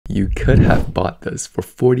You could have bought this for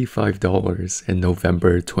 $45 in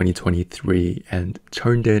November 2023 and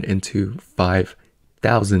turned it into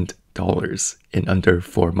 $5,000 in under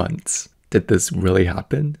 4 months. Did this really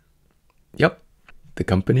happen? Yep. The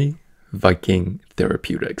company, Viking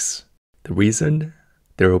Therapeutics. The reason?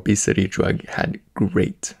 Their obesity drug had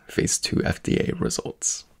great phase 2 FDA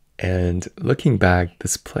results. And looking back,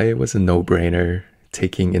 this play was a no-brainer,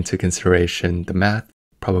 taking into consideration the math,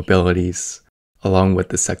 probabilities, along with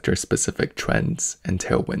the sector-specific trends and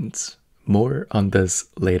tailwinds. More on this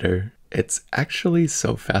later. It's actually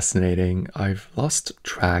so fascinating, I've lost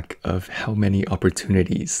track of how many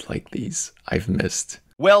opportunities like these I've missed.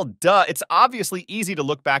 Well, duh, it's obviously easy to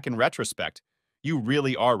look back in retrospect. You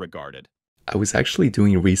really are regarded. I was actually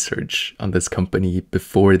doing research on this company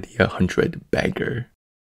before the 100 bagger.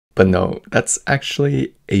 But no, that's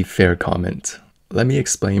actually a fair comment. Let me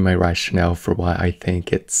explain my rationale for why I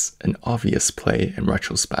think it's an obvious play in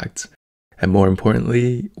retrospect, and more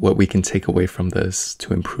importantly, what we can take away from this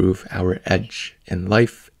to improve our edge in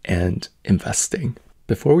life and investing.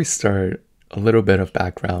 Before we start, a little bit of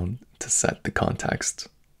background to set the context.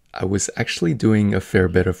 I was actually doing a fair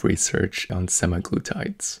bit of research on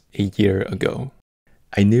semaglutides a year ago.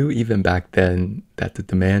 I knew even back then that the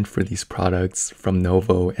demand for these products from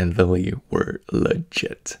Novo and Lilly were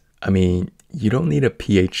legit. I mean, you don't need a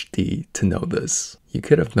PhD to know this. You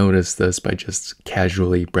could have noticed this by just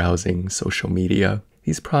casually browsing social media.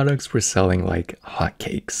 These products were selling like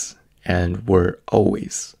hotcakes and were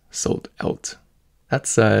always sold out. That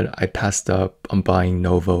said, I passed up on buying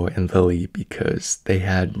Novo and Lilly because they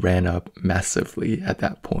had ran up massively at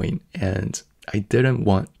that point and I didn't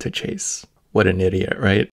want to chase. What an idiot,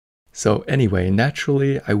 right? So anyway,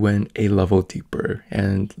 naturally, I went a level deeper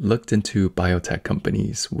and looked into biotech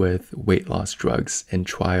companies with weight loss drugs in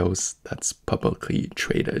trials that's publicly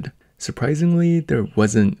traded. Surprisingly, there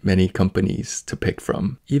wasn't many companies to pick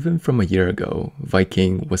from. Even from a year ago,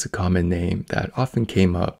 Viking was a common name that often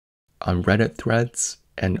came up on Reddit threads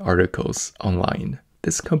and articles online.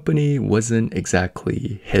 This company wasn't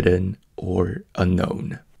exactly hidden or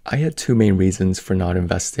unknown. I had two main reasons for not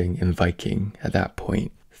investing in Viking at that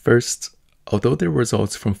point. First, although their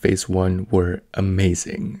results from phase 1 were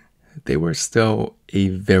amazing, they were still a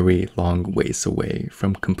very long ways away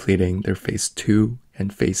from completing their phase 2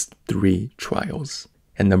 and phase 3 trials.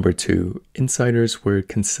 And number two, insiders were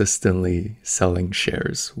consistently selling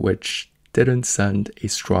shares, which didn't send a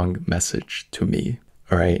strong message to me.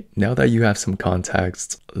 Alright, now that you have some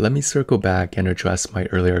context, let me circle back and address my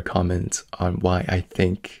earlier comment on why I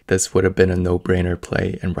think this would have been a no-brainer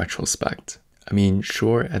play in retrospect. I mean,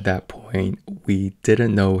 sure, at that point, we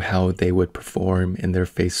didn't know how they would perform in their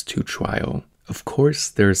phase 2 trial. Of course,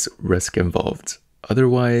 there's risk involved.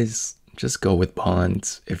 Otherwise, just go with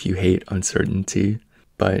bonds if you hate uncertainty.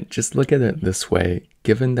 But just look at it this way,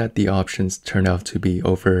 given that the options turned out to be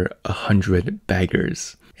over 100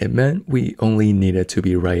 baggers, it meant we only needed to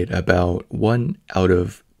be right about 1 out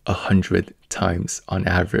of 100 times on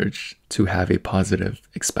average to have a positive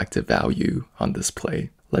expected value on this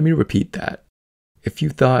play. Let me repeat that. If you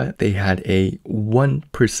thought they had a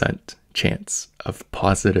 1% chance of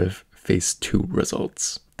positive phase 2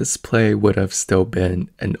 results, this play would have still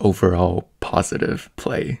been an overall positive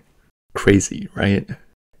play. Crazy, right?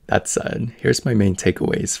 That said, here's my main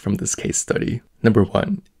takeaways from this case study. Number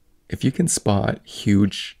 1, if you can spot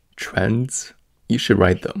huge trends, you should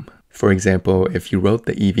ride them. For example, if you wrote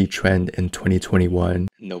the EV trend in 2021,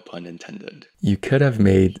 no pun intended, you could have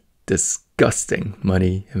made disgusting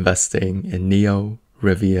money investing in Neo,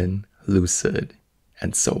 Rivian, Lucid,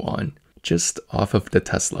 and so on, just off of the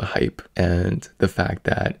Tesla hype and the fact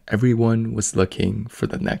that everyone was looking for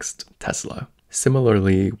the next Tesla.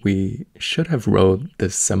 Similarly, we should have rode the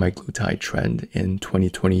semaglutide trend in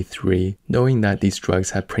 2023, knowing that these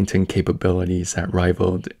drugs had printing capabilities that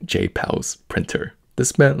rivaled J-Powell's printer.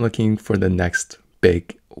 This meant looking for the next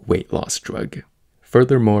big weight loss drug.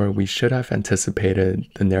 Furthermore, we should have anticipated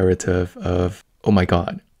the narrative of, oh my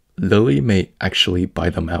god, Lilly may actually buy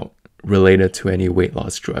them out, related to any weight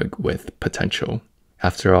loss drug with potential.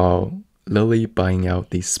 After all, Lilly buying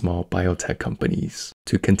out these small biotech companies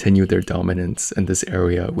to continue their dominance in this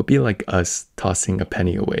area would be like us tossing a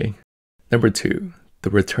penny away. Number 2, the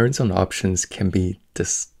returns on options can be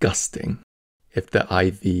disgusting if the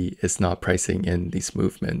IV is not pricing in these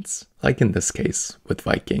movements, like in this case with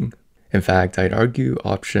Viking. In fact, I'd argue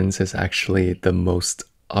options is actually the most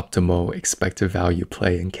optimal expected value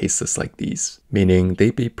play in cases like these, meaning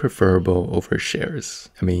they'd be preferable over shares.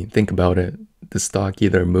 I mean, think about it. The stock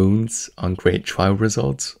either moons on great trial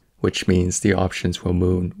results, which means the options will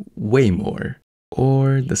moon way more,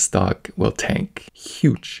 or the stock will tank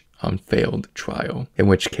huge on failed trial, in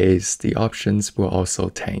which case the options will also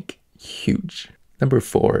tank huge. Number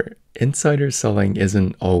 4, insider selling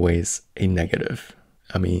isn't always a negative.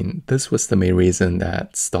 I mean, this was the main reason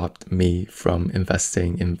that stopped me from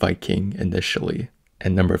investing in Viking initially.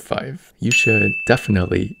 And number 5, you should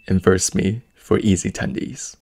definitely inverse me for easy tendies.